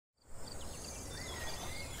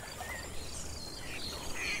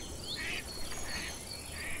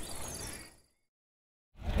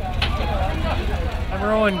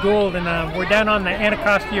Congresswoman Gould, and we're down on the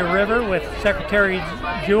Anacostia River with Secretary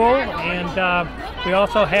Jewell, and we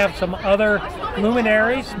also have some other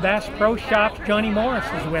luminaries. Bass Pro Shops, Johnny Morris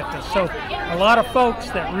is with us. So a lot of folks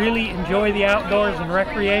that really enjoy the outdoors and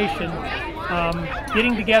recreation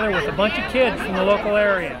getting together with a bunch of kids from the local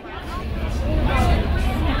area.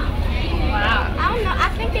 Wow. I don't know. I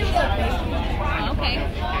think they were okay.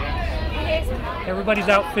 Everybody's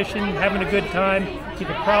out fishing, having a good time. You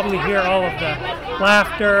can probably hear all of the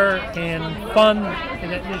laughter and fun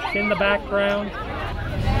that's in the background.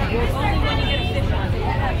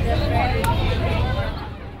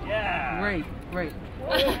 Yeah. Great.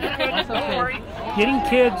 That's okay. Getting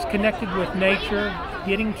kids connected with nature,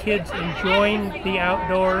 getting kids enjoying the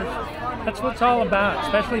outdoors, that's what it's all about,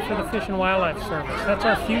 especially for the Fish and Wildlife Service. That's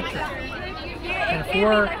our future. And if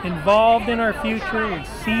we're involved in our future, we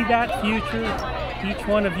see that future, each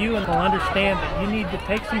one of you will understand that you need to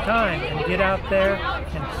take some time and get out there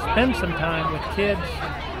and spend some time with kids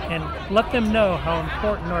and let them know how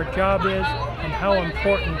important our job is and how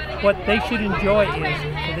important what they should enjoy is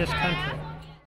to this country.